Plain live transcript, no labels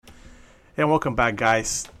And welcome back,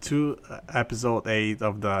 guys, to episode 8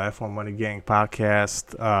 of the F1 Money Gang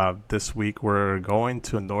podcast. This week, we're going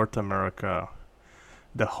to North America,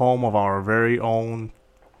 the home of our very own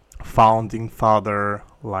founding father,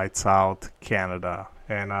 Lights Out Canada.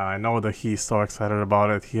 And I know that he's so excited about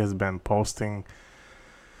it. He has been posting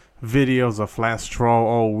videos of Lance Stroll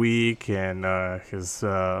all week and his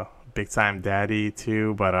big time daddy,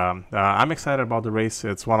 too. But I'm excited about the race.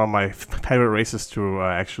 It's one of my favorite races to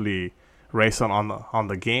actually race on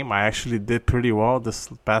the game. I actually did pretty well this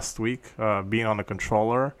past week, being on the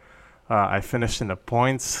controller. I finished in the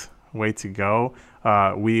points. Way to go!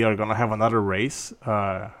 We are gonna have another race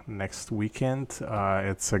next weekend.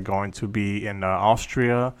 It's going to be in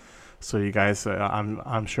Austria. So you guys,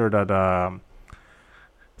 I'm sure that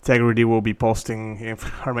Integrity will be posting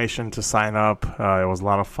information to sign up. It was a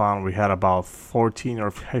lot of fun. We had about 14 or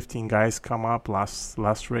 15 guys come up last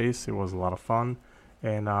race. It was a lot of fun,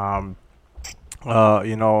 and uh,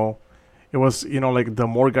 you know, it was like the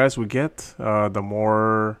more guys we get, the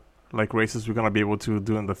more like races we're gonna be able to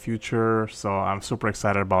do in the future. So I'm super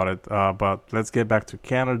excited about it. But let's get back to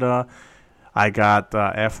Canada. I got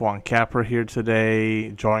F1 Capper here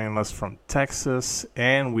today, joining us from Texas,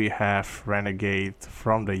 and we have Renegade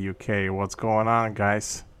from the UK. What's going on,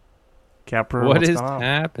 guys? Capper, What what's is going on?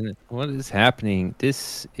 happening? What is happening?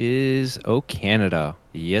 This is Canada.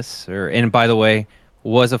 Yes, sir. And by the way,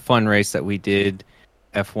 was a fun race that we did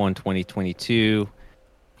F1 2022.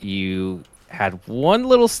 You had one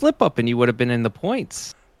little slip up and you would have been in the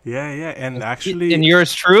points. Yeah, yeah, and And actually,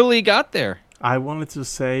 yours truly got there. I wanted to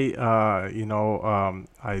say,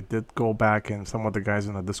 I did go back and some of the guys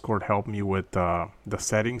in the Discord helped me with the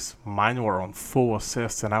settings. Mine were on full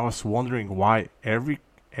assist, and I was wondering why every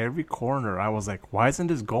corner I was like, why isn't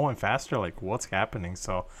this going faster? Like, what's happening?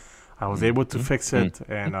 So I was able to fix Mhm. it,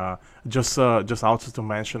 and just also to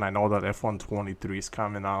mention, I know that F123 is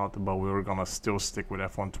coming out, but we were gonna still stick with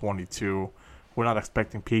F122. We're not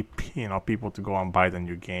expecting people to go and buy the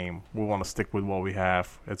new game. We want to stick with what we have.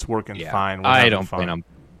 It's working Yeah, fine. We're I having don't plan fun. on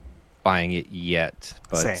buying it yet,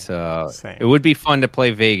 Same, but it same. would be fun to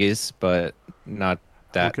play Vegas, but not We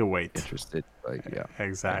that could wait. interested. But yeah, yeah.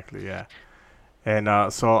 Exactly, yeah. And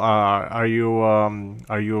are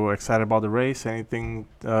you excited about the race? Anything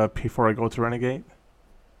before I go to Renegade?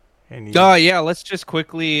 Any? Yeah, let's just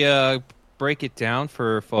quickly break it down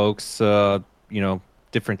for folks.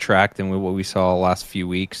 Different track than what we saw last few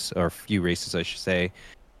weeks or few races, I should say.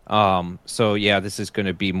 So yeah, this is going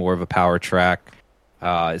to be more of a power track.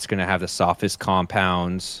 It's going to have the softest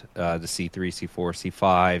compounds, the C3, C4,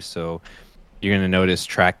 C5. So you're going to notice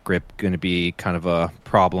track grip going to be kind of a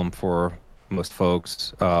problem for most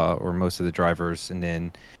folks or most of the drivers. And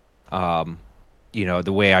then um,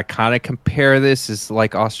 the way I kind of compare this is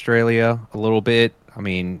like Australia a little bit. I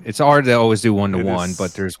mean, it's hard to always do one to It one, but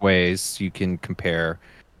is. there's ways you can compare.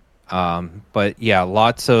 But yeah,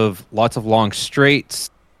 lots of long straights,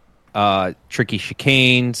 tricky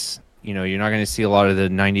chicanes. You're not going to see a lot of the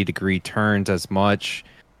 90-degree turns as much.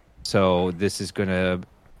 So this is going to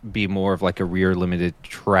be more of like a rear limited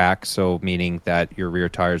track. So meaning that your rear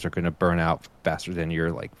tires are going to burn out faster than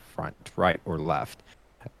your like front, right, or left.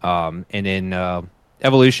 And then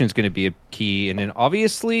evolution is going to be a key. And then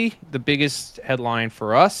obviously the biggest headline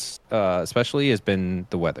for us, especially, has been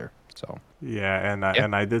the weather. So Yeah, and yeah,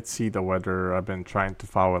 I did see the weather. I've been trying to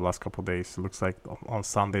follow it last couple of days. It looks like on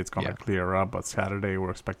Sunday it's gonna yeah. clear up, but Saturday we're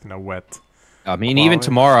expecting a wet, I mean, even cloudy.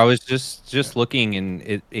 tomorrow, I was just looking, and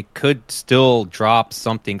it could still drop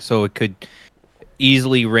something. So it could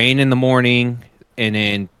easily rain in the morning, and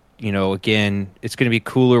then again, it's going to be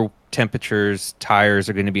cooler temperatures. Tires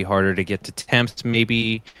are going to be harder to get to temps,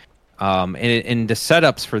 maybe. And the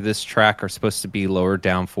setups for this track are supposed to be lower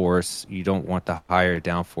downforce. You don't want the higher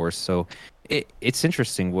downforce. So it's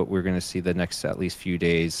interesting what we're going to see the next at least few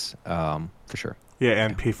days, for sure. Yeah,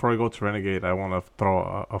 and Yeah. before I go to Renegade, I want to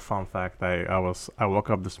throw a fun fact. I woke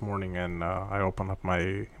up this morning and I opened up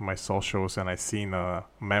my socials and I seen a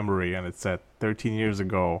memory and it said 13 years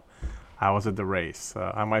ago I was at the race.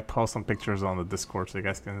 I might post some pictures on the Discord so you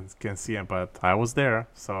guys can see it, but I was there.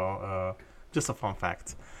 So just a fun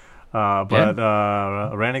fact. Yeah.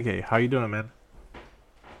 But Renegade, how you doing, man?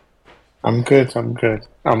 I'm good. I'm good.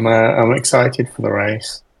 I'm excited for the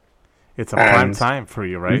race, It's a prime and time for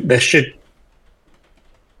you, right? there should.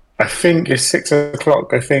 I think it's 6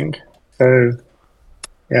 o'clock. I think so.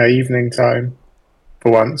 Yeah, evening time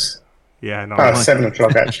for once. Yeah, no, Oh, For once. 7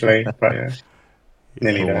 o'clock actually, but yeah,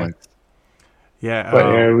 nearly For there. once. yeah. But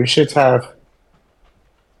yeah, we should have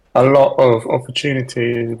a lot of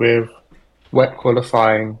opportunities with wet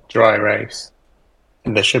qualifying, dry race,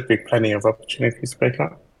 and there should be plenty of opportunities to pick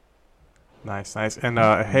up. Nice, nice. And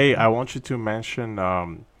hey, I want you to mention,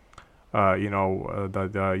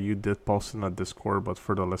 that you did post in the Discord, but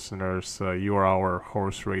for the listeners, you are our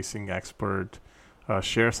horse racing expert.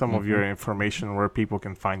 Share some of your information where people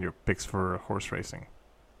can find your picks for horse racing,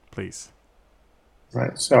 please.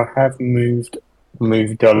 Right, so I have moved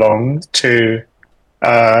along to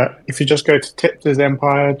if you just go to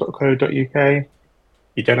tipstersempire.co.uk,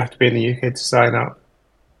 you don't have to be in the UK to sign up.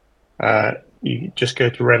 You just go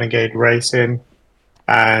to Renegade Racing,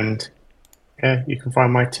 and yeah, you can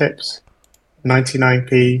find my tips.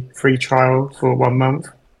 99p free trial for 1 month,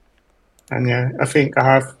 and yeah, I think I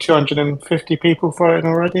have 250 people following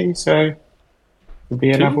already, so it'll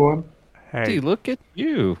be another one. Hey, look at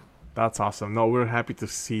you. that's awesome. No, we're happy to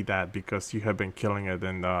see that because you have been killing it,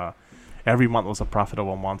 and every month was a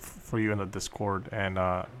profitable month for you in the Discord, and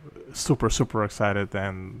super super excited,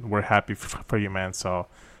 and we're happy for you, man. So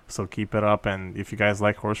keep it up, and if you guys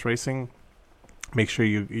like horse racing, make sure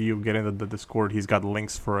you get into the Discord. He's got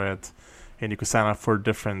links for it, and you can sign up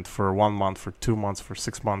for 1 month, for 2 months, for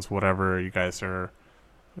 6 months, whatever you guys are,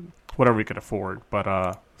 whatever you can afford.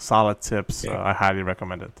 But solid tips. Yeah. I highly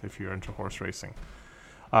recommend it if you're into horse racing.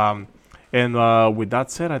 And with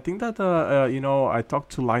that said, I think that I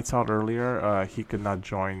talked to Lights Out earlier. He could not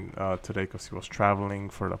join today because he was traveling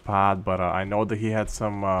for the pod, but I know that he had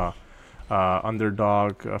some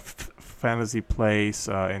underdog fantasy plays,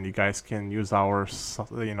 and you guys can use our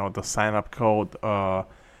the sign up code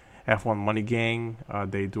F1 Money Gang.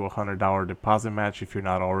 They do $100 deposit match if you're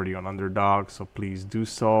not already on underdog, so please do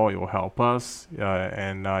so. It will help us,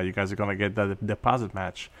 and you guys are gonna get that deposit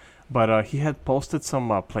match. But he had posted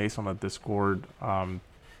some plays on the Discord, and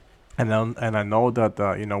I know that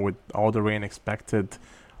with all the rain expected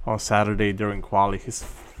on Saturday during quali, his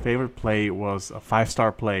favorite play was a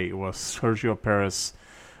 5-star play. It was Sergio Perez,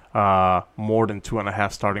 more than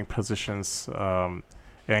 2.5 starting positions,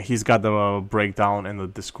 and he's got the breakdown in the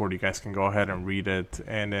Discord. You guys can go ahead and read it,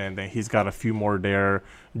 and then he's got a few more there.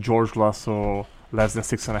 George Russell, less than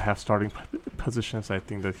 6.5 starting positions. I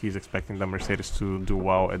think that he's expecting the Mercedes to do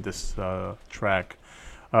well at this track.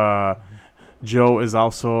 Joe is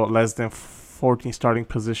also less than 14 starting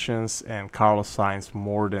positions, and Carlos Sainz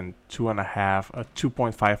more than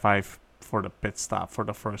 2.55 for the pit stop for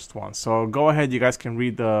the first one. So go ahead, you guys can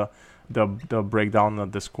read the breakdown on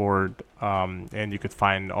Discord, and you could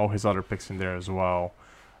find all his other picks in there as well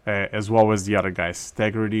as the other guys.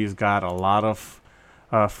 Stegrity's got a lot of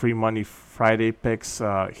free money Friday picks.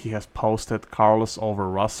 He has posted Carlos over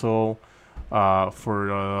Russell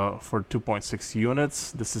for 2.6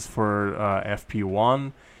 units. This is for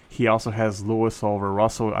FP1. He also has Lewis over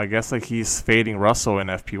Russell. I guess he's fading Russell in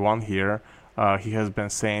FP1 here. He has been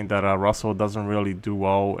saying that Russell doesn't really do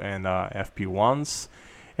well in FP1s.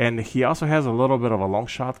 And he also has a little bit of a long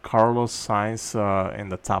shot. Carlos Sainz in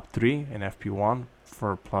the top 3 in FP1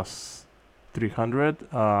 for plus 300.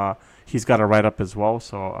 He's got a write-up as well,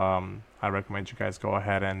 so I recommend you guys go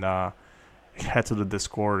ahead and head to the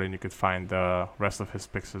Discord, and you could find the rest of his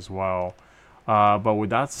picks as well. But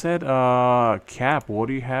with that said, Cap, what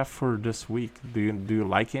do you have for this week? Do you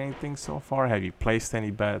like anything so far? Have you placed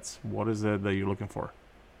any bets? What is it that you're looking for?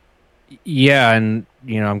 Yeah, and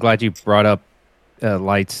I'm glad you brought up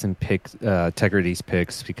Lights and Tegrity's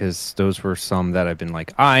picks, because those were some that I've been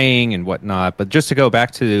eyeing and whatnot. But just to go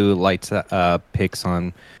back to Lights picks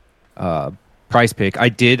on Price Pick, I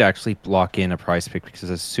did actually lock in a Price Pick because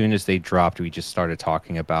as soon as they dropped, we just started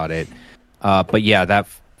talking about it. But yeah, that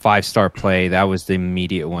 5-star play, that was the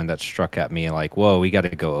immediate one that struck at me whoa, we got to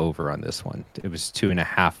go over on this one. It was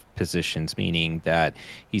 2.5 positions, meaning that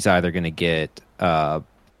he's either going to get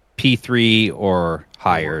P3 or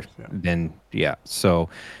higher than, yeah. So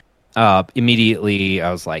immediately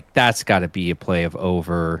I was like, that's got to be a play of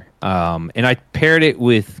over. And I paired it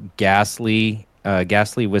with Gasly.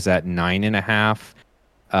 Gasly was at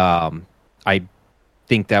 9.5. I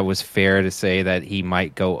think that was fair to say that he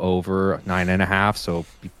might go over 9.5, so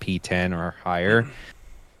P10 or higher.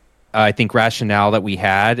 I think rationale that we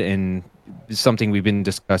had, and something we've been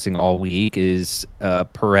discussing all week, is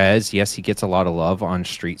Perez. Yes, he gets a lot of love on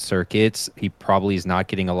street circuits. He probably is not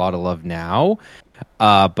getting a lot of love now,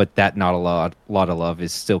 but that not a lot of love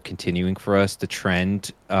is still continuing for us. The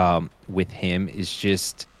trend with him is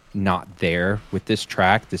just not there with this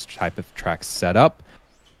type of track setup.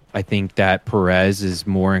 I think that Perez is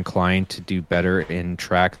more inclined to do better in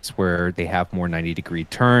tracks where they have more 90-degree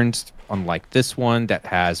turns, unlike this one that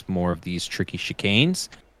has more of these tricky chicanes.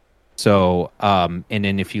 So, and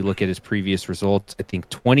then if you look at his previous results, I think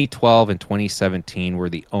 2012 and 2017 were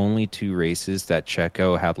the only 2 races that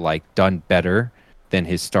Checo had done better than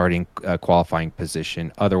his starting qualifying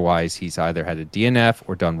position. Otherwise, he's either had a DNF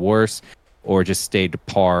or done worse, or just stayed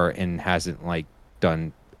par and hasn't like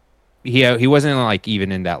done. He wasn't like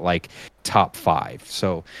even in that like top 5.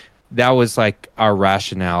 So that was like our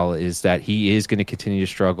rationale, is that he is going to continue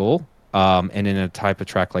to struggle. And in a type of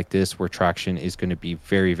track like this, where traction is going to be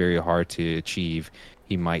very, very hard to achieve,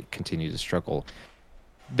 he might continue to struggle.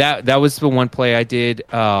 That was the one play I did.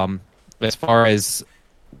 As far as,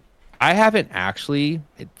 I haven't actually,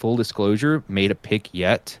 full disclosure, made a pick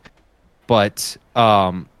yet, but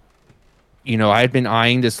you know, I had been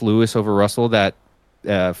eyeing this Lewis over Russell, that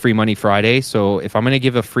Free Money Friday. So if I'm going to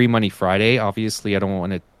give a Free Money Friday, obviously I don't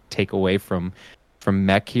want to take away from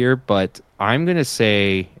Mech here, but I'm going to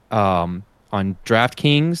say on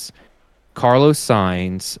DraftKings, Carlos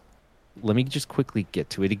Sainz. Let me just quickly get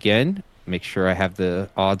to it again, make sure I have the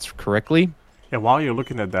odds correctly. Yeah, while you're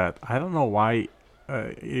looking at that, I don't know why.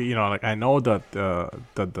 You know, like I know that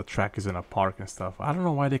the track is in a park and stuff. I don't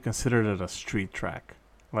know why they considered it a street track.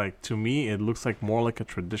 Like, to me, it looks like more like a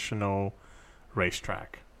traditional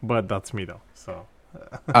racetrack. But that's me though. So.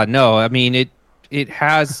 No, I mean it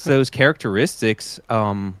has those characteristics,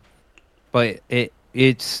 but it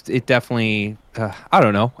definitely I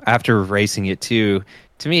don't know. After racing it too,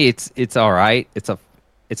 to me it's all right.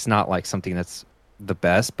 It's not like something that's the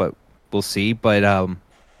best, but we'll see. But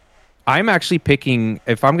I'm actually picking,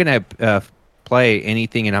 if I'm gonna play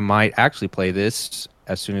anything, and I might actually play this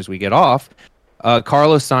as soon as we get off.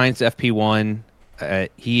 Carlos Sainz FP1.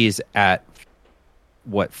 He is at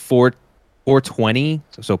what, 420,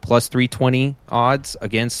 so plus 320 odds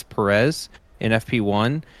against Perez in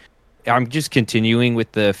FP1. I'm just continuing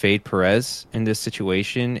with the fade Perez in this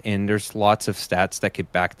situation, and there's lots of stats that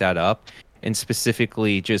could back that up. And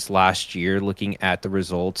specifically, just last year, looking at the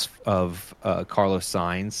results of Carlos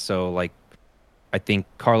Sainz. So, like, I think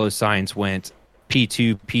Carlos Sainz went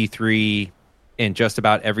P2, P3 in just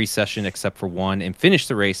about every session except for one, and finished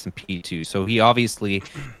the race in P2. So he obviously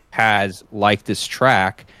has liked this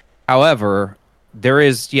track. However, there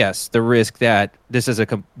is, yes, the risk that this is a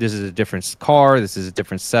different car, this is a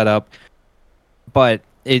different setup, but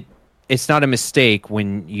it's not a mistake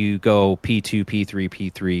when you go P2, P3,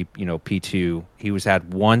 P3, you know, P2. He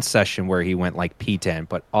had one session where he went like P10,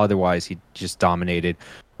 but otherwise he just dominated.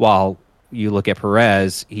 While you look at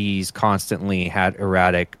Perez, he's constantly had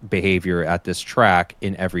erratic behavior at this track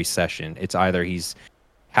in every session. It's either he's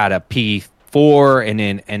had a P4 and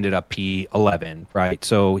then ended up P11, right?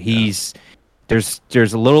 So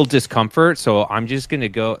there's a little discomfort. So I'm just going to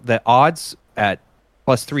go, the odds at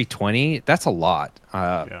plus 320, that's a lot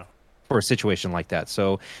for a situation like that.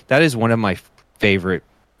 So that is one of my favorite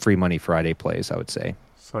Free Money Friday plays, I would say.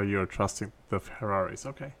 So you're trusting the Ferraris.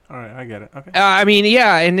 Okay. All right. I get it. Okay. I mean,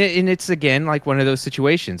 yeah. And it's, again, like one of those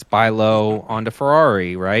situations, buy low on the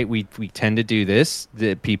Ferrari, right? We tend to do this.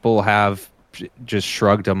 The people have just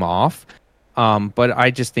shrugged them off. But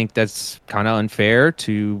I just think that's kind of unfair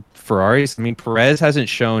to Ferraris. I mean, Perez hasn't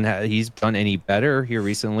shown he's done any better here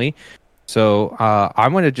recently. So I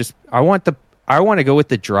want to go with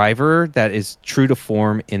the driver that is true to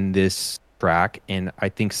form in this track, and I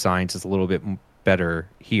think Sainz is a little bit better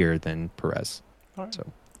here than Perez. All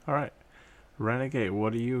right. Renegade,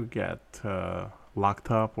 what do you get locked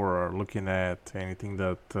up or looking at? Anything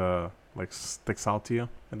that like sticks out to you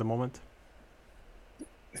at the moment?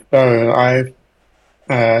 So I've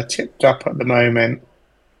tipped up at the moment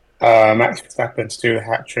Max Verstappen to do the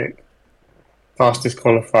hat trick, fastest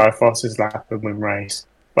qualifier, fastest lap, and win race.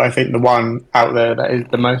 But I think the one out there that is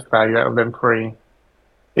the most value out of them three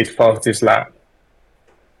is fastest lap.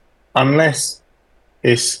 Unless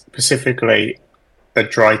it's specifically a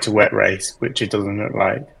dry to wet race, which it doesn't look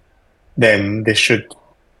like, then this should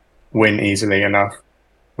win easily enough.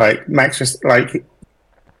 Like Max, just like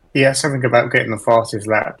he has something about getting the fastest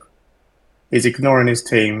lap. He's ignoring his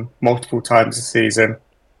team multiple times this season.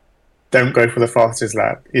 Don't go for the fastest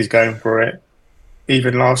lap. He's going for it.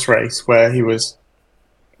 Even last race, where he was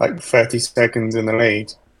like 30 seconds in the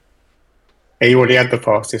lead, he already had the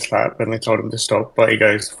fastest lap and they told him to stop, but he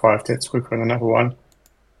goes 5 tenths quicker in another one.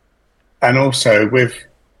 And also with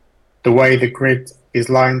the way the grid is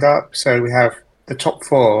lined up, so we have the top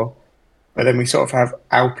four, but then we sort of have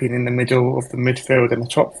Alpine in the middle of the midfield and the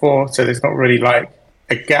top four, so there's not really like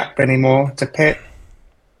a gap anymore to pit.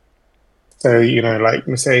 So, you know, like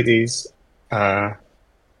Mercedes, it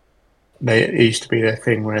used to be their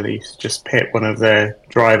thing where they used to just pit one of their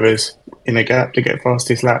drivers in a gap to get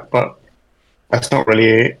fastest lap, but that's not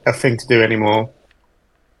really a thing to do anymore.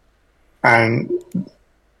 And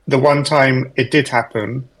the one time it did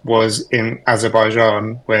happen was in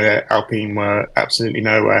Azerbaijan, where Alpine were absolutely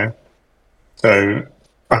nowhere. So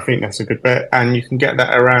I think that's a good bet. And you can get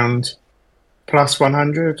that around plus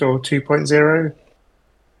 100 or 2.0.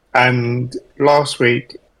 And last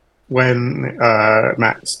week, when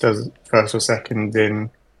Max does first or second in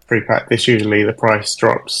free practice, usually the price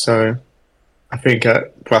drops. So I think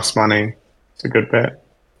at plus money, it's a good bet.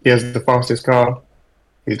 He has the fastest car.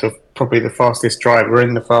 He's probably the fastest driver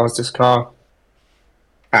in the fastest car.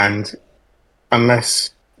 And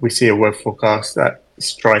unless we see a weather forecast that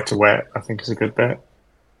is dry to wet, I think it's a good bet.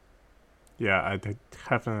 Yeah, I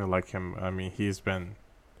definitely like him. I mean, he's been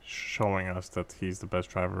showing us that he's the best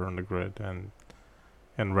driver on the grid, and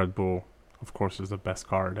Red Bull, of course, is the best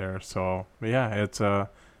car there. So yeah,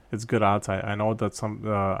 it's good odds. I know that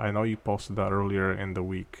I know you posted that earlier in the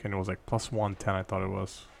week, and it was like plus 110. I thought it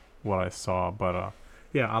was what I saw, but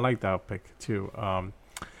yeah, I like that pick too.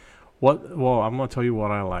 Well, I'm gonna tell you what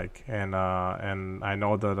I like, and I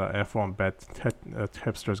know that F1 Bet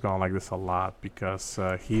Hipster's gonna like this a lot because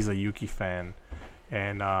he's a Yuki fan,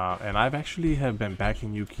 and I've actually have been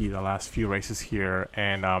backing Yuki the last few races here,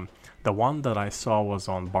 and the one that I saw was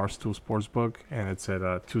on Barstool Sportsbook, and it's at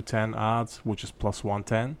 210 odds, which is plus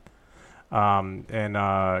 110,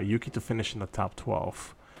 and Yuki to finish in the top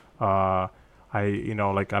 12. I've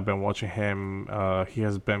been watching him. He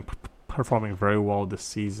has been performing very well this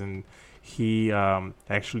season. He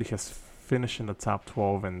actually has finished in the top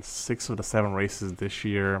 12 in 6 of the 7 races this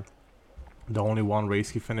year. The only one race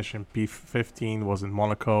he finished in P15 was in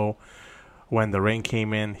Monaco. When the rain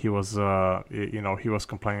came in, he was he was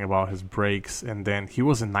complaining about his brakes, and then he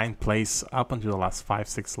was in 9th place up until the last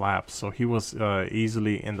 5-6 laps. So he was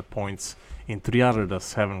easily in the points in 3 out of the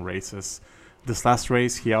 7 races. This last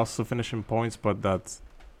race, he also finished in points, but that's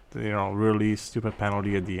really stupid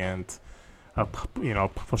penalty at the end.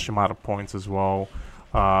 Push him out of points as well.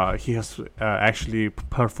 He has actually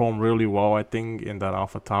performed really well, I think, in that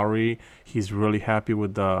AlphaTauri. He's really happy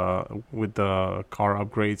with the car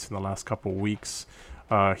upgrades in the last couple of weeks.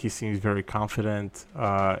 He seems very confident,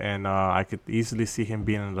 and I could easily see him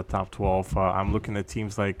being in the top 12. I'm looking at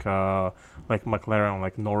teams like McLaren,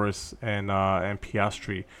 like Norris and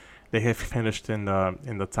Piastri. They have finished in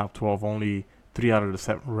the top 12 only 3 out of the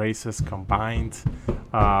 7 races combined.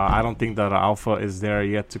 I don't think that Alpha is there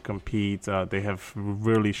yet to compete. They have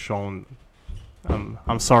really shown.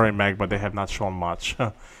 I'm sorry, Meg, but they have not shown much.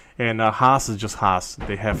 And Haas is just Haas.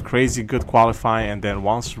 They have crazy good qualifying, and then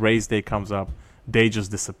once race day comes up, they just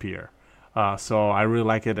disappear. So I really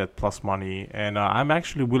like it at plus money, and I'm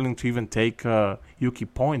actually willing to even take Yuki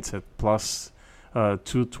points at plus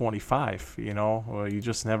 225. You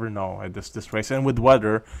just never know at this race. And with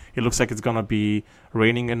weather, it looks like it's gonna be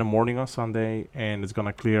raining in the morning on Sunday, and it's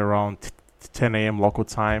gonna clear around 10 a.m. local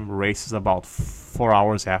time. Race is about 4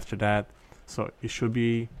 hours after that, so it should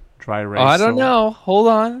be dry race. Oh, I don't know. Hold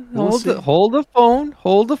on. We'll Hold the phone.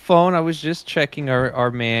 Hold the phone. I was just checking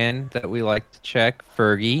our man that we like to check,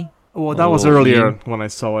 Fergie. Well, that was earlier when I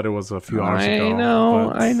saw it. It was a few hours ago.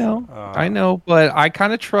 I know, but I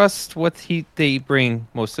kind of trust what they bring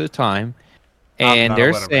most of the time. And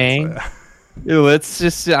they're saying,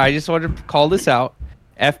 I just wanted to call this out.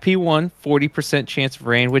 FP1, 40% chance of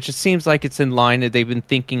rain, which it seems like it's in line. That they've been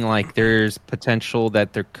thinking like there's potential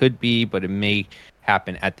that there could be, but it may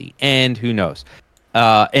happen at the end. Who knows?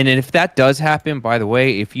 And then if that does happen, by the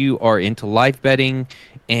way, if you are into live betting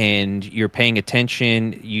and you're paying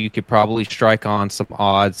attention, you could probably strike on some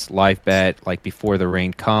odds, live bet, like before the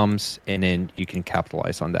rain comes, and then you can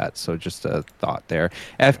capitalize on that. So just a thought there.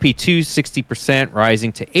 FP2, 60%,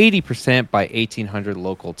 rising to 80% by 1800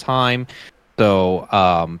 local time.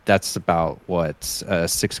 So that's about,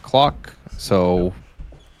 6 o'clock? So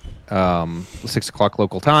 6 o'clock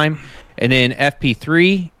local time. And then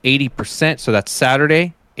FP3, 80%. So that's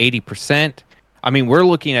Saturday, 80%. I mean, we're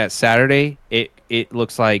looking at Saturday. It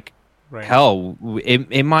looks like hell.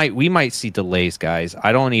 We might see delays, guys.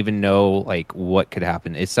 I don't even know like what could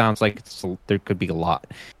happen. It sounds like there could be a lot.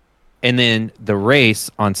 And then the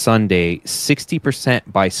race on Sunday, 60%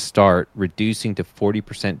 by start, reducing to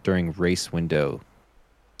 40% during race window.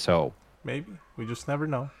 So maybe we just never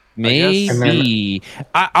know. Maybe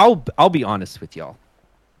I'll be honest with y'all.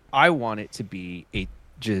 I want it to be a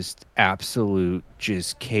just absolute,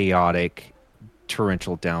 just chaotic,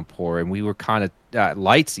 torrential downpour, and we were kind of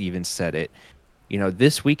Lights even said it.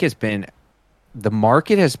 This week the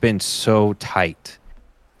market has been so tight.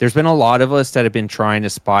 There's been a lot of us that have been trying to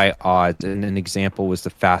spy odds, and an example was the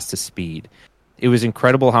fastest speed. It was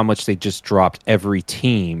incredible how much they just dropped every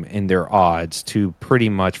team in their odds to pretty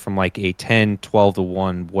much from like a 10, 12 to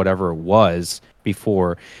 1, whatever it was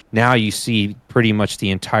before. Now you see pretty much the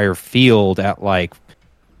entire field at like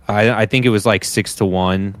I think it was like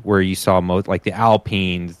 6-1 where you saw most like the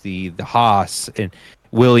Alpines, the Haas and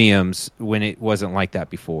Williams when it wasn't like that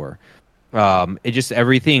before. It just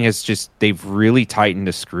everything has just they've really tightened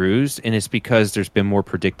the screws, and it's because there's been more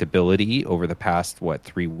predictability over the past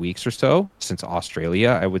 3 weeks or so since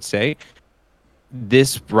Australia, I would say.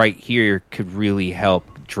 This right here could really help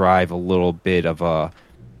drive a little bit of a,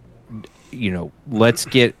 let's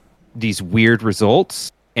get these weird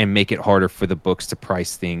results and make it harder for the books to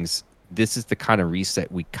price things. This is the kind of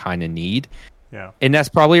reset we kind of need. Yeah. And that's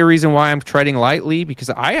probably a reason why I'm treading lightly, because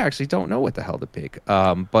I actually don't know what the hell to pick.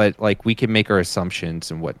 But like we can make our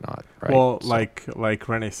assumptions and whatnot, right? Well, like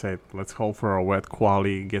Renee said, let's hope for a wet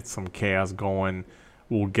quali, get some chaos going.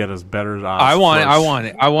 Will get us better odds. I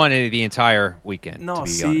want it the entire weekend. No, to be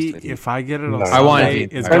see, honest with you. if I get it on No. Sunday, I want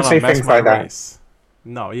it it's Don't gonna say mess things my like that. race.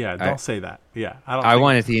 No, yeah, don't say that. Yeah, I don't. I think-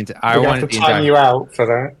 want it the entire. I I want want to it the time entire. you out for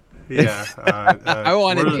that. Yeah, I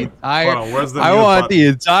want it the entire. Hold on, where's the I mute want button? the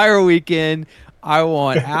entire weekend. I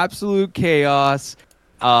want absolute chaos.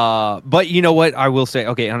 But you know what? I will say,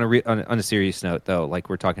 okay, on a serious note, though, like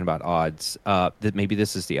we're talking about odds, that maybe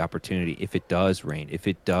this is the opportunity. If it does rain, if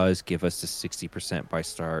it does give us the 60% by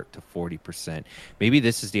start to 40%, maybe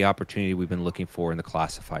this is the opportunity we've been looking for in the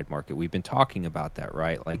classified market. We've been talking about that,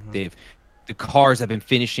 right? Like the cars have been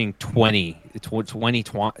finishing 20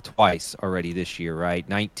 twice already this year, right?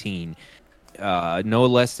 19, no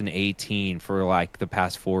less than 18 for like the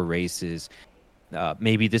past 4 races.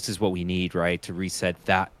 Maybe this is what we need, right, to reset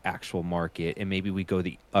that actual market, and maybe we go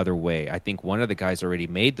the other way. I think one of the guys already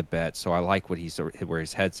made the bet, so I like where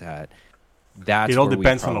his head's at. That's It all where we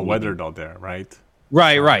depends on the probably weather, need- though. There, right?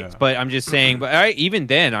 Right. Yeah. But I'm just saying. But even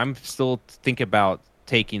then, I'm still thinking about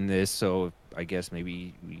taking this. So I guess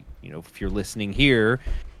maybe if you're listening here,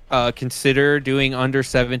 consider doing under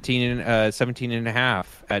 17 and a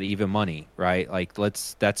half at even money, right? Like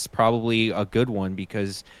that's probably a good one,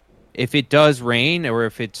 because if it does rain, or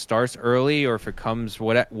if it starts early, or if it comes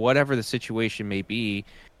whatever the situation may be,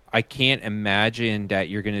 I can't imagine that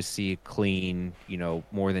you're going to see a clean,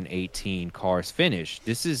 more than 18 cars finish.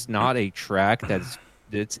 This is not a track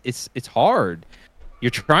it's hard. You're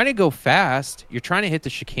trying to go fast. You're trying to hit the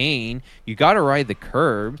chicane. You got to ride the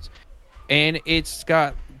curbs, and it's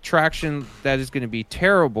got traction that is going to be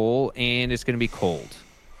terrible, and it's going to be cold.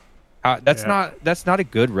 That's not a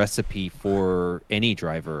good recipe for any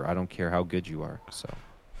driver. I don't care how good you are. So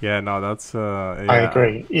Yeah, no, that's. I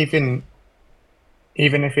agree. Even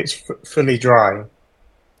if it's fully dry,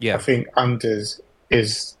 yeah, I think unders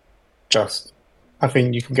is just. I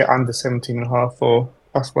think you can get under 17.5 for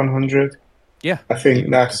plus 100. yeah. I think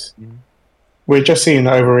we're just seeing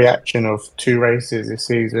the overreaction of 2 races this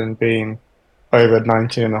season being over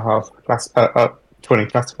 19.5 20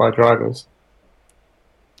 classified drivers.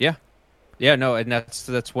 Yeah, no, and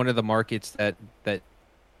that's one of the markets that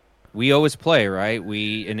we always play, right?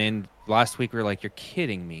 And then last week we were like, you're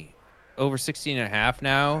kidding me. Over 16 and a half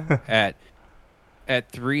now at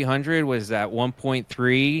 300 was that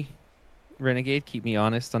 1.3 Renegade, keep me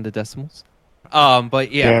honest on the decimals.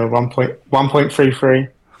 But yeah. 1.33.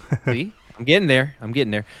 See? I'm getting there.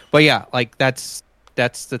 But yeah, like that's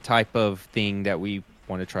the type of thing that we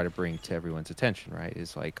want to try to bring to everyone's attention, right?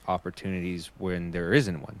 Is like opportunities when there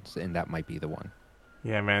isn't one, and that might be the one.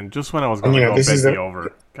 Yeah, man. Just when I was going to go bet the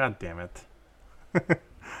over. God damn it.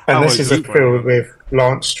 And this is a field with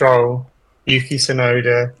Lance Stroll, Yuki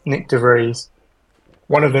Tsunoda, Nick De Vries.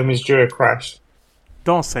 One of them is due a crash.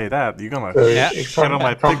 Don't say that. You're going So to shit on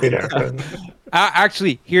my pick here.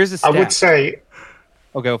 Actually, here's a stat. I would say,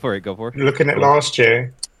 go for it. looking at last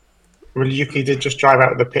year, Yuki did just drive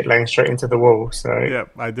out of the pit lane straight into the wall. So Yeah,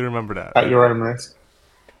 I do remember that. at your own risk.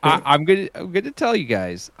 I'm gonna tell you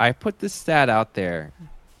guys. I put this stat out there.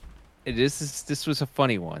 This was a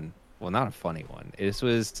funny one. Well, not a funny one.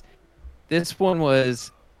 This one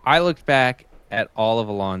was. I looked back at all of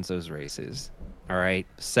Alonso's races. All right,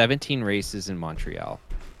 17 races in Montreal.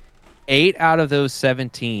 8 out of those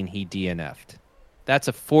 17 he DNF'd. That's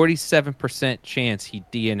a 47% chance he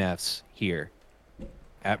DNFs here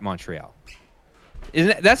at Montreal.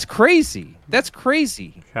 That's crazy. That's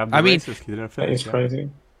crazy. I mean, That is crazy.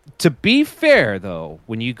 to be fair, though,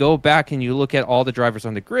 when you go back and you look at all the drivers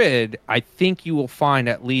on the grid, I think you will find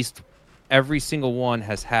at least every single one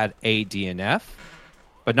has had a DNF,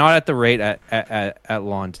 but not at the rate at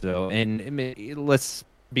Alonso. And let's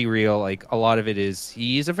be real, like a lot of it is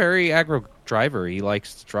he's a very aggro driver. He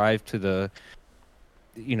likes to drive to the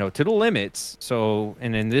limits. So,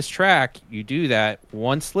 and in this track, you do that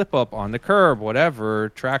one slip up on the curb, whatever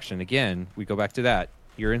traction. Again, we go back to that.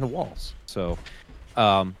 You're in the walls. So,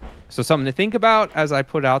 So something to think about as I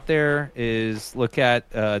put out there is look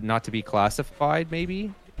at not to be classified.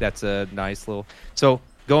 Maybe that's a nice little. So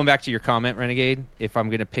going back to your comment, Renegade, if I'm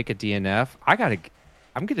gonna pick a DNF,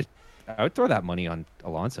 I would throw that money on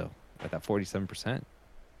Alonso at that 47%.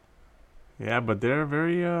 Yeah, but they're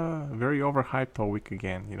very overhyped all week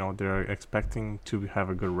again. They're expecting to have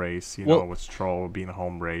a good race. Well, With Stroll being a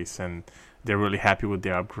home race, and they're really happy with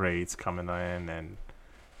their upgrades coming in, and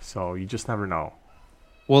so you just never know.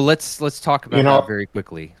 Well, let's talk about You that know, very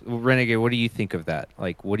quickly. Renegade, what do you think of that?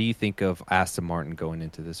 Like, what do you think of Aston Martin going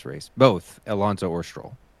into this race? Both Alonso or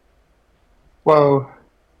Stroll. well,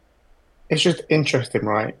 it's just interesting,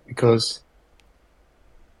 right? Because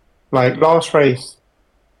like last race,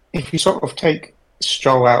 if you sort of take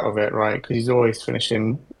Stroll out of it, right? Because he's always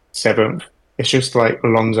finishing seventh. It's just like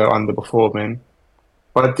Alonso underperforming.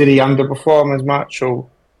 But did he underperform as much, or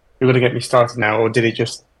you're going to get me started now, or did he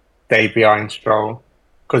just stay behind Stroll?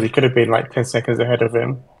 Because he could have been like 10 seconds ahead of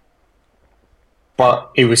him.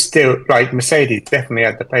 But it was still like Mercedes definitely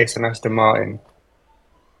had the pace on Aston Martin.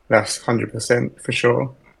 That's 100% for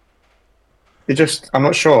sure. I'm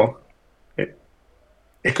not sure. It,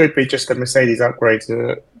 it could be just the Mercedes upgrades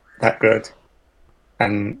are that good,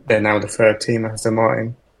 and they're now the third team, Aston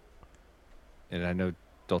Martin. And I know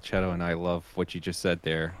Dolcetto and I love what you just said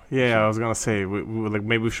there. Yeah, I was gonna say like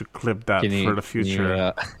maybe we should clip that for the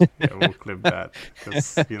future. Yeah, we'll clip that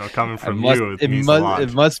because coming from you, it means a lot.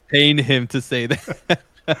 It must pain him to say that.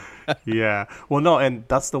 Yeah. Well, no, and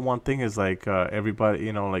that's the one thing is like everybody,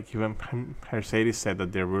 like even Mercedes said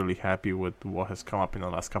that they're really happy with what has come up in the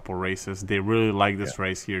last couple of races. They really like this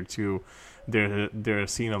race here too. They're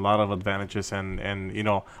seeing a lot of advantages, and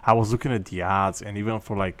I was looking at the odds, and even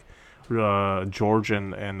for like George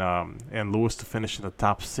and Lewis to finish in the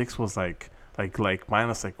top six was like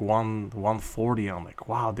minus like 140. I'm like,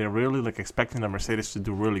 wow, they're really like expecting the Mercedes to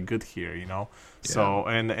do really good here, Yeah. So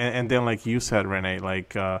and then like you said, Rene,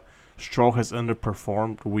 like Stroll has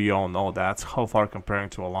underperformed. We all know that so far comparing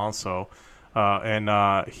to Alonso. And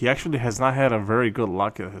he actually has not had a very good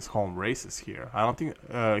luck at his home races here. I don't think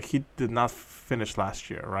he did not finish last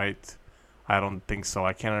year, right? I don't think so.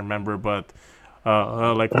 I can't remember, but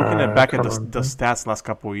like looking back at the stats last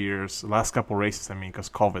couple races, I mean, because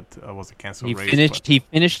COVID was a canceled race. He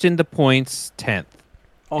finished in the points 10th.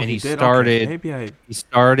 Oh, and he did? started. Okay. He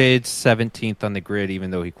started 17th on the grid, even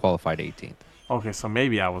though he qualified 18th. Okay, so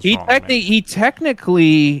maybe I was wrong. He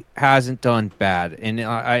technically hasn't done bad, and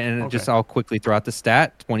I'll quickly throw out the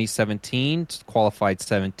stat: 2017 qualified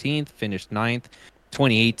 17th, finished 9th.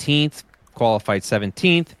 2018 qualified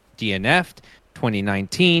 17th, DNF'd.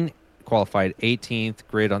 2019 qualified 18th,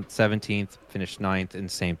 grid on 17th, finished 9th, and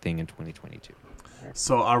same thing in 2022.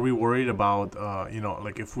 So are we worried about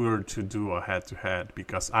like if we were to do a head-to-head?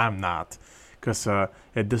 Because I'm not, because at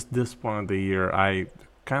this point of the year I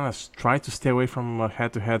kind of try to stay away from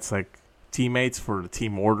head-to-heads like teammates for the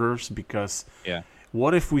team orders, because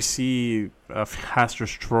what if we see a faster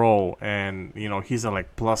Stroll and he's at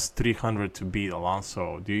like plus 300 to beat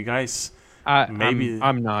Alonso? Do you guys maybe?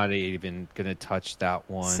 I'm not even gonna touch that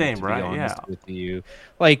one. Same, to right? Be honest Yeah. with you,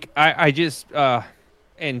 like I just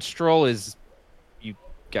and Stroll is. You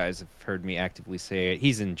guys have heard me actively say it.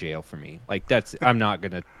 He's in jail for me. Like that's. I'm not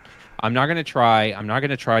gonna try. I'm not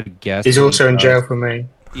gonna try to guess. He's also in jail for me.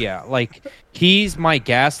 Yeah, like he's my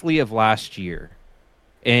Gasly of last year,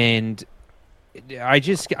 and I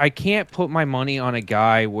can't put my money on a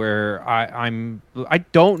guy where I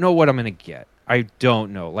don't know what I'm gonna get. I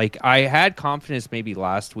don't know. Like I had confidence maybe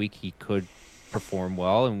last week he could perform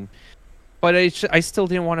well, but I still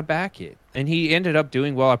didn't want to back it, and he ended up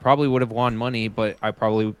doing well. I probably would have won money, but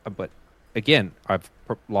again, I've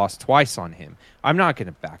lost twice on him. I'm not going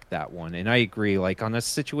to back that one. And I agree, like on a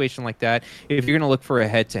situation like that, if you're going to look for a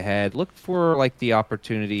head-to-head, look for like the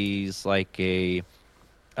opportunities like a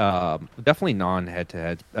definitely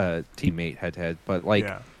non-head-to-head teammate head-to-head, but like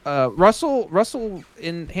Russell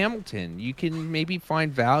in Hamilton, you can maybe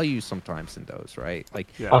find value sometimes in those, right? Like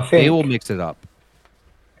I think they will mix it up.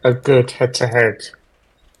 A good head-to-head,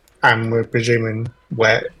 and we're presuming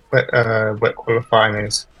wet qualifying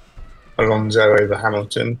is Alonso over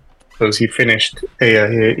Hamilton, because he qualified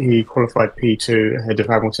P2 ahead of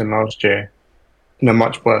Hamilton last year in a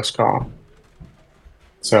much worse car.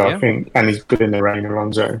 So I think, and he's good in the rain,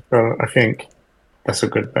 Alonso. So I think that's a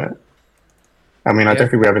good bet. I mean, I don't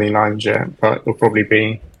think we have any lines yet, but it'll probably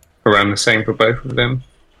be around the same for both of them.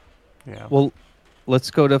 Yeah. Well,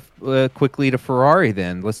 let's go to quickly to Ferrari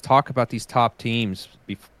then. Let's talk about these top teams.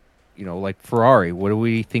 Like Ferrari. What do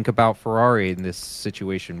we think about Ferrari in this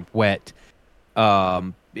situation? Wet.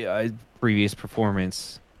 Previous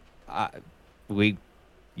performance.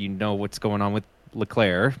 you know what's going on with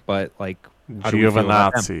Leclerc, but like, how do we feel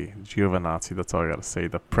about them? Giovinazzi. That's all I gotta say.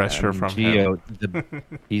 The pressure from Gio, him.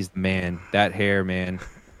 he's the man. That hair, man.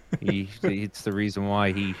 It's the reason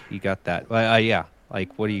why he got that. Yeah.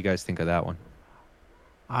 Like, what do you guys think of that one?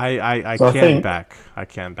 I So can't back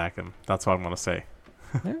him. That's what I'm gonna say.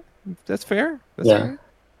 Yeah, that's fair. That's fair.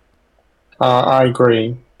 I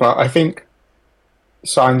agree, but I think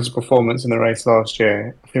Sainz's performance in the race last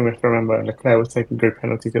year, I think we have to remember Leclerc was taking grid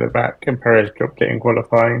penalty to the back and Perez dropped it in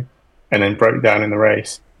qualifying and then broke down in the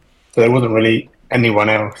race. So there wasn't really anyone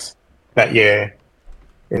else that year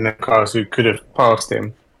in the cars who could have passed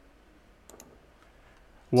him.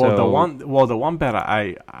 Well, the one bet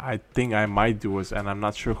I think I might do is, and I'm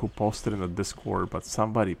not sure who posted in the Discord, but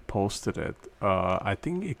somebody posted it. I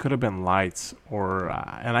think it could have been Lights, or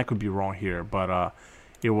and I could be wrong here, but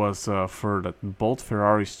it was for both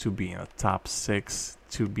Ferraris to be in the top 6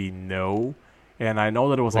 to be no, and I know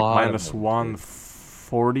that it was like minus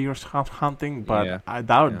 140 or something, but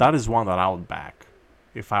that is one that I would back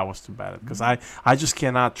if I was to bet it, because I just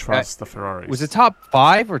cannot trust the Ferraris. Was it top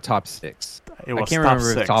 5 or top 6? It was I can't top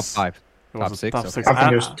remember 6. Top 5. It top was 6. Top okay. 6. I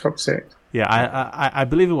think it was top 6. Yeah, I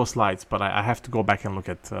believe it was Lights, but I have to go back and look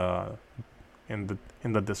at in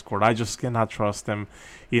the Discord. I just cannot trust them.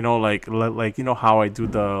 You know, like you know how I do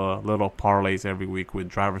the little parlays every week with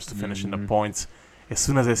drivers to finish in the points. As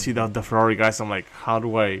soon as I see the Ferrari guys, I'm like, how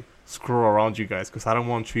do I screw around you guys? Because I don't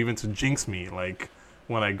want you even to jinx me. Like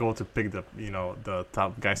when I go to pick the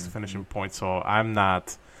top guys to finish in points. So I'm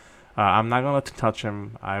not gonna touch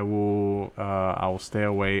him. I will stay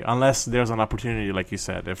away unless there's an opportunity, like you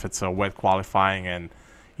said, if it's a wet qualifying and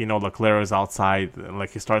Leclerc is outside,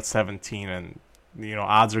 like he starts 17 and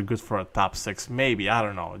odds are good for a top 6. Maybe, I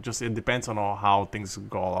don't know. It depends on how things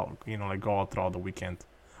go out. Go out throughout the weekend.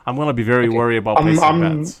 I'm gonna be very worried about placing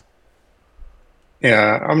bets.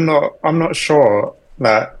 Yeah, I'm not sure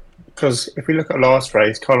that, because if we look at last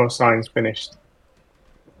race, Carlos Sainz finished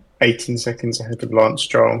 18 seconds ahead of Lance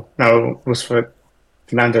Stroll. Now, it was for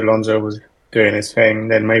Fernando Alonso was doing his thing,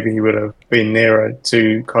 then maybe he would have been nearer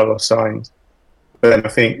to Carlos Sainz. But then I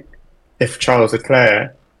think if Charles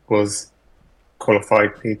Leclerc was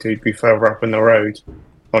qualified, he'd be further up in the road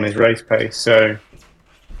on his race pace. So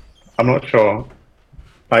I'm not sure.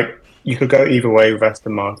 Like, you could go either way with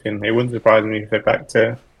Aston Martin. It wouldn't surprise me if they're back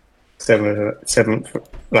to seventh.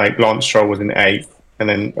 Like Lance Stroll was in 8th, and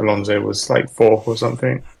then Alonso was like 4th or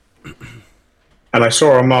something. And I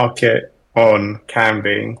saw a market on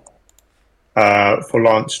Canby for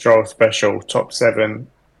Lance Stroll special top 7,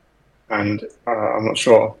 and I'm not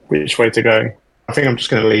sure which way to go. I think I'm just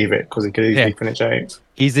going to leave it because he could easily finish 8th.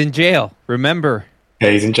 He's in jail. Remember. Yeah,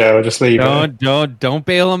 he's in jail. Just leave it. Don't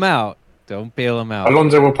bail him out. Don't bail him out.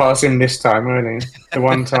 Alonso will pass him this time, won't he? The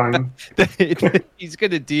one time. He's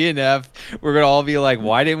going to DNF. We're going to all be like,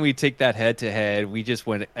 why didn't we take that head-to-head? We just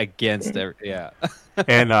went against it. Yeah.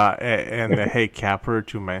 And hey, Capper,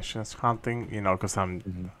 to mention something, because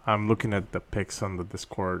I'm looking at the pics on the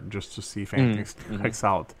Discord just to see if anything checks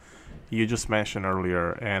out. You just mentioned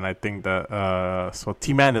earlier, and I think that so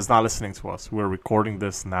T-Man is not listening to us. We're recording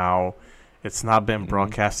this now. It's not been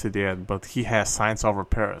broadcasted yet, but he has Sainz over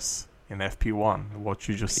Perez in FP1. What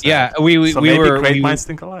you just said. Yeah, so we maybe were great minds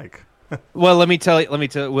think alike. Well, let me tell you.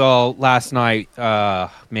 Well, last night,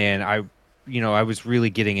 man, I was really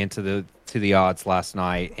getting into the odds last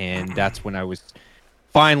night, and that's when I was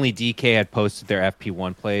finally DK had posted their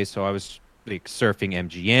FP1 plays, so I was like surfing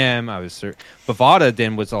MGM. Bovada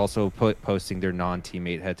then was also posting their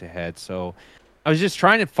non-teammate head-to-head. So I was just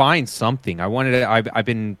trying to find something. I've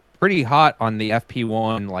been pretty hot on the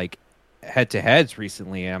FP1 like head-to-heads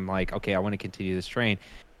recently. And I'm like, okay, I want to continue this train.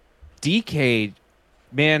 DK,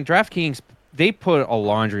 man, DraftKings, they put a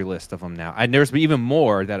laundry list of them now, and there's even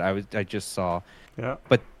more that I just saw. Yeah.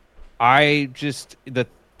 But I just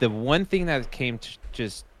the one thing that came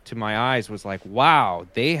to my eyes was like, wow,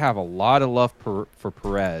 they have a lot of love for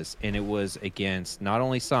Perez, and it was against not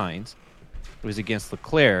only Sainz, it was against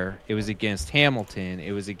Leclerc, it was against Hamilton,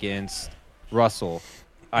 it was against Russell.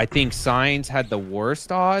 I think Sainz had the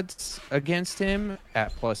worst odds against him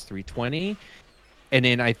at plus 320, and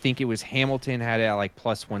then I think it was Hamilton had it at like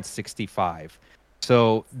plus 165.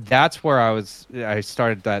 So that's where I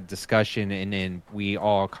started that discussion, and then we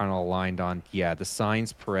all kind of aligned on, the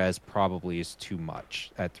Sainz Perez probably is too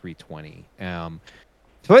much at 320.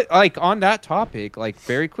 But like on that topic, like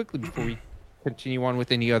very quickly before we continue on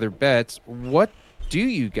with any other bets, what do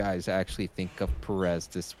you guys actually think of Perez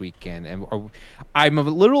this weekend? And I'm a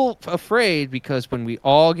little afraid because when we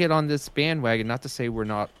all get on this bandwagon, not to say we're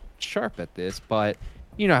not sharp at this, but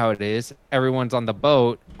you know how it is. Everyone's on the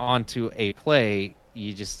boat onto a play.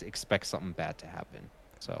 You just expect something bad to happen.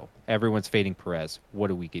 So everyone's fading Perez. What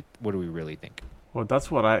do we get? What do we really think? Well,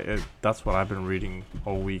 that's what I've been reading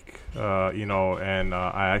all week. And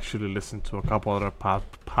I actually listened to a couple other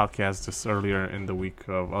podcasts just earlier in the week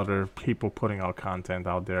of other people putting out content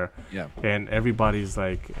out there. Yeah. And everybody's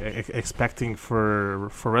like expecting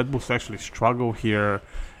for Red Bull to actually struggle here,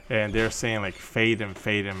 and they're saying like fade him.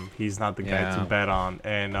 He's not the guy to bet on.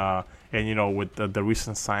 And with the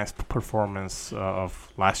recent science performance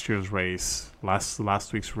of last year's race,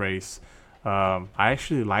 last week's race. I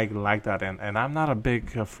actually like that, and I'm not a big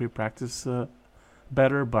free practice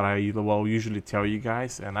better, but I will usually tell you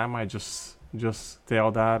guys, and I might just tell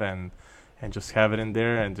that and just have it in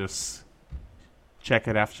there and just check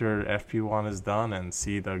it after FP1 is done and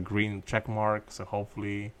see the green check mark. So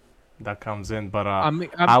hopefully that comes in, but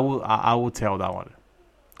I will tell that one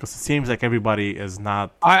because it seems like everybody is not.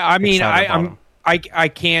 I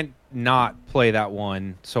can't not play that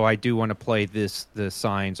one, so I do want to play the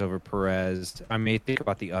signs over Perez. I may think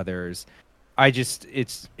about the others. I'd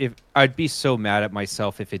be so mad at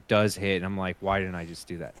myself if it does hit and I'm like, why didn't I just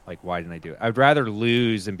do that? Like, why didn't I do it? I'd rather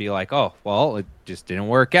lose and be like, oh well, it just didn't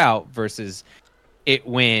work out versus it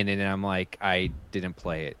win and I'm like, I didn't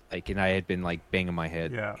play it. Like, and I had been like banging my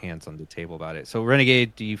hands on the table about it. So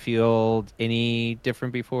Renegade, do you feel any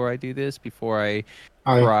different before I do this? Before I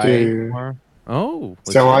cry do. More? Oh,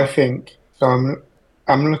 so I think I'm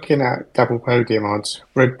looking at double podium odds.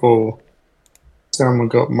 Red Bull, someone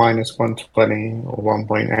got -120 or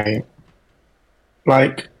 1.8.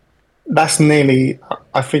 Like that's nearly.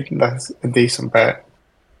 I think that's a decent bet.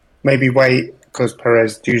 Maybe wait because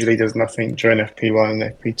Perez usually does nothing during FP1 and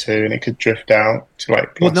FP2, and it could drift out to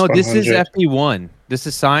like. Well, no, 100. this is FP1. This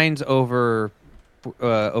is signs over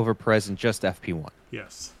Perez and just FP1.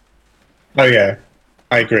 Yes. Oh yeah,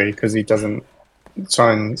 I agree because he doesn't.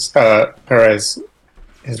 Signs Perez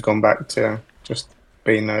has gone back to just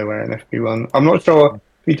being nowhere in FP1. I'm not sure if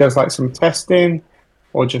he does like some testing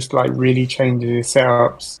or just like really changes his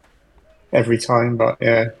setups every time, but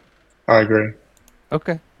yeah, I agree.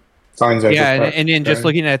 Okay. Signs over. Yeah, and then just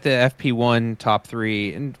looking at the FP1 top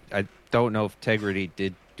 3, and I don't know if Tegrity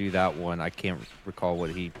did do that one. I can't recall what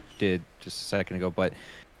he did just a second ago, but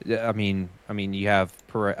I mean, you have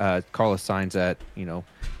Carlos Sainz at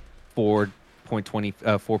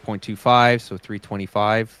 4.25, so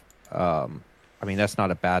 325. I mean, that's not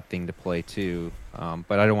a bad thing to play too.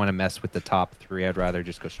 But I don't want to mess with the top 3. I'd rather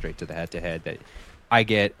just go straight to the head-to-head that I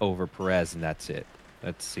get over Perez, and that's it.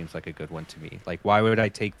 That seems like a good one to me. Like, why would I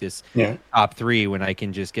take this top 3 when I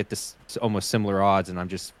can just get this almost similar odds and I'm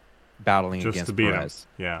just battling just against to beat Perez?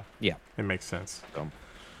 Him. Yeah, it makes sense. So.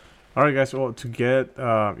 All right, guys. Well, to get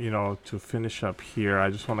to finish up here, I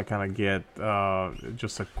just want to kind of get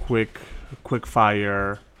just a quick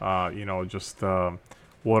fire.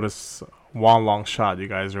 What is one long shot you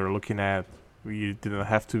guys are looking at? You didn't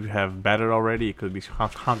have to have betted already. It could be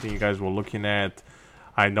something you guys were looking at.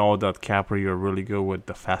 I know that Capri, you're really good with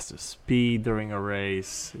the fastest speed during a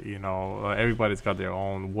race. Everybody's got their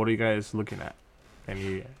own. What are you guys looking at?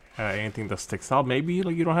 Anything that sticks out? Maybe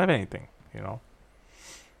like you don't have anything.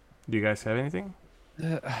 Do you guys have anything?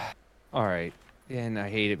 All right. And I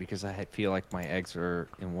hate it because I feel like my eggs are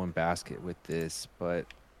in one basket with this, but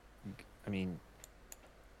I mean,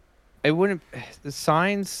 it wouldn't. The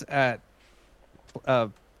signs at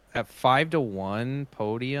 5-1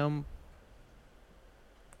 podium,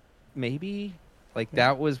 maybe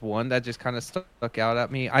that was one that just kind of stuck out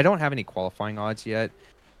at me. I don't have any qualifying odds yet.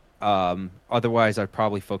 Otherwise, I'd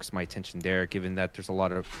probably focus my attention there, given that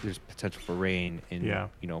there's potential for rain, and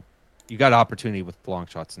you got opportunity with long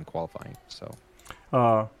shots in qualifying. So,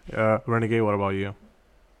 Renegade, what about you?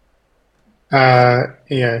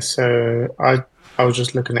 So I was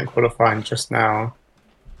just looking at qualifying just now,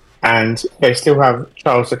 and they still have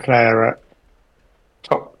Charles Leclerc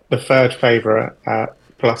at the third favourite at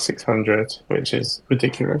 +600, which is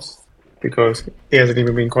ridiculous because he hasn't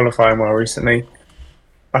even been qualifying well recently.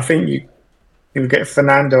 I think you get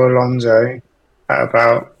Fernando Alonso at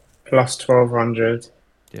about +1200.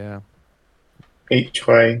 Yeah. Each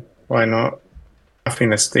way, why not? I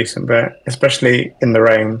think that's a decent bet, especially in the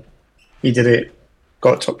rain. He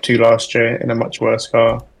got top 2 last year in a much worse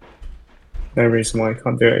car. No reason why he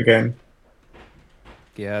can't do it again.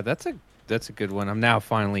 Yeah, that's a good one. I'm now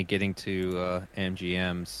finally getting to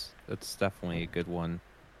MGMs. That's definitely a good one,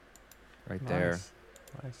 right there.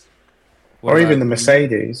 Nice. Or even the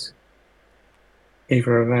Mercedes.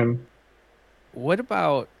 Either of them. What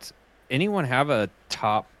about anyone have a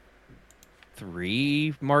top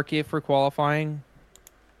 3 market for qualifying?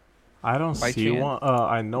 I don't by see chance? one.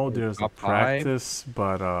 I know Or there's a top five? practice,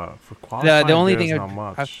 but for The qualifying, only there's thing not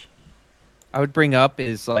much. I would bring up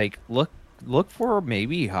is like look for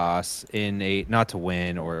maybe Haas in a not to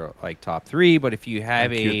win or like top three, but if you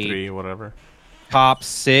have And a Q3, whatever. top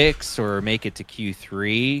six or make it to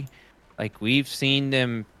Q3, like we've seen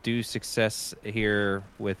them do success here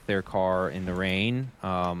with their car in the rain.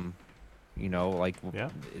 Like Yeah.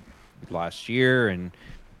 last year, and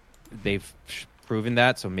they've proven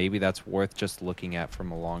that. So maybe that's worth just looking at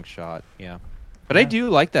from a long shot. Yeah, but I Yeah. do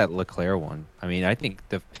like that Leclerc one. I mean, I think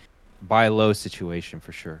the buy low situation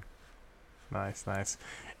for sure. Nice, nice.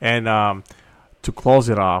 And to close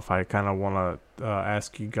it off, I kind of want to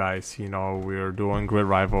ask you guys. We're doing Grid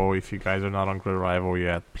Rival. If you guys are not on Grid Rival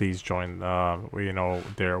yet, please join.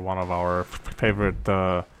 They're one of our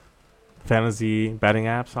favorite fantasy betting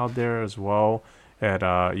apps out there as well.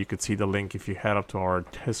 And you could see the link if you head up to our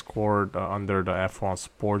Discord under the F1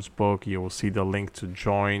 Sportsbook. You will see the link to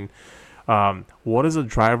join. What is a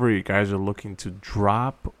driver you guys are looking to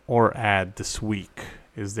drop or add this week?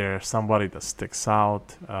 Is there somebody that sticks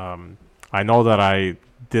out? I know that I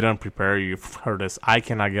didn't prepare you for this. I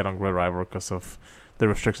cannot get on Grid Rival because of the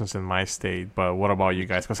restrictions in my state. But what about you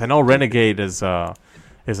guys? Because I know Renegade is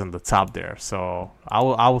in the top there. So I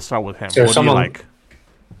will start with him. So What do you like?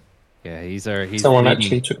 Yeah, he's someone leading.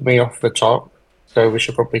 actually took me off the top, so we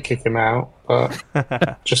should probably kick him out. But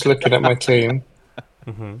just looking at my team,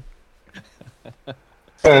 Mm-hmm.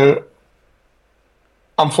 so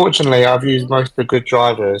unfortunately, I've used most of the good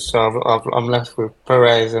drivers, so I'm left with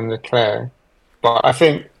Perez and Leclerc. But I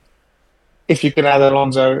think if you can add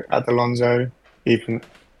Alonso, add Alonso. Even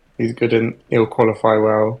he's good and he'll qualify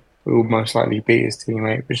well. He will most likely beat his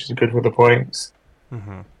teammate, which is good for the points.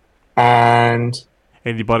 Mm-hmm. And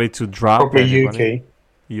Anybody to drop? probably Anybody? Yuki.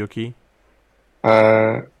 Yuki?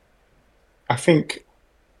 Uh, I think,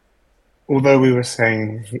 although we were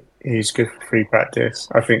saying he's good for free practice,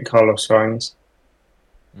 I think Carlos Sainz.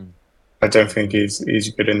 Mm. I don't think he's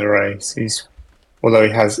good in the race. Although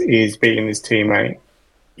he is beating his teammate,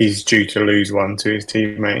 he's due to lose one to his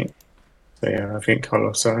teammate. So yeah, I think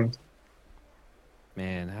Carlos Sainz.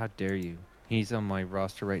 Man, how dare you? He's on my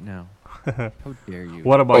roster right now. How dare you?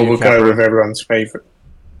 What about Or you, we'll go Capper? with everyone's favorite.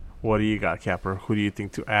 What do you got, Capper? Who do you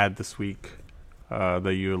think to add this week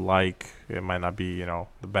that you like? It might not be,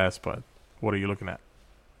 the best, but what are you looking at?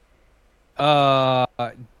 Uh,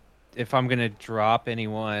 if I'm gonna drop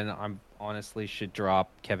anyone, I'm honestly should drop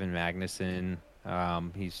Kevin Magnussen.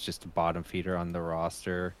 He's just a bottom feeder on the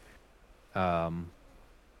roster.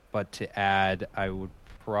 But to add, I would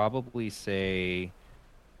probably say,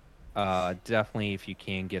 definitely if you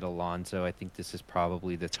can get Alonso, I think this is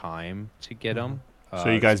probably the time to get him. So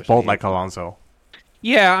you guys both Especially like Alonso.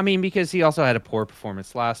 Yeah, I mean because he also had a poor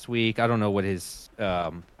performance last week. I don't know what his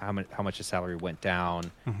how much his salary went down.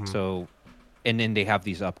 Mhm. So, and then they have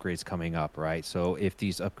these upgrades coming up, right? So if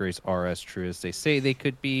these upgrades are as true as they say they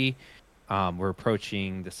could be, we're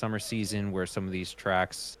approaching the summer season where some of these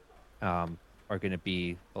tracks are going to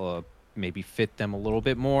be maybe fit them a little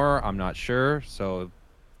bit more. I'm not sure, so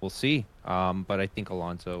we'll see. But I think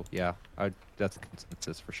Alonso, yeah, that's a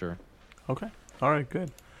consensus for sure. Okay. All right, good.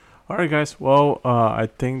 All right, guys. Well, I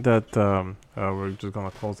think that we're just going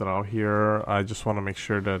to close it out here. I just want to make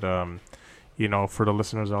sure that, for the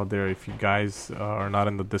listeners out there, if you guys are not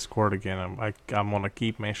in the Discord again, I'm going to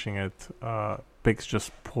keep mentioning it. Picks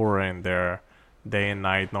just pour in there day and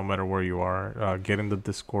night, no matter where you are. Get in the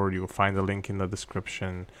Discord. You will find the link in the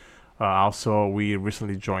description. Also, we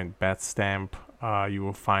recently joined Betstamp. You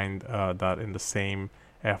will find that in the same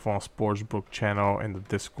F1 Sportsbook channel in the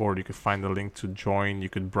Discord. You could find the link to join. You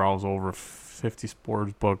could browse over 50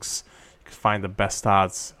 sports books. You could find the best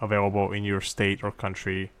odds available in your state or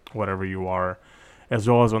country, whatever you are, as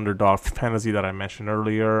well as Underdog Fantasy that I mentioned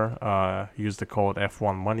earlier. Use the code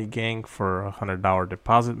F1MoneyGang for a $100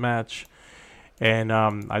 deposit match. And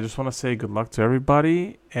I just want to say good luck to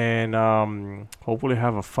everybody, and hopefully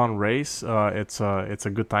have a fun race. It's a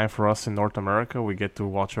good time for us in North America. We get to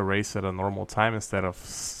watch a race at a normal time instead of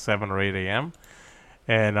 7 or 8 a.m.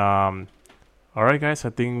 And all right, guys, I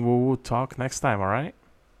think we will talk next time. All right.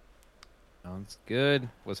 Sounds good.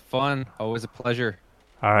 Was fun. Always a pleasure.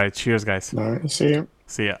 All right. Cheers, guys. All right, see you.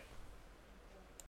 See ya.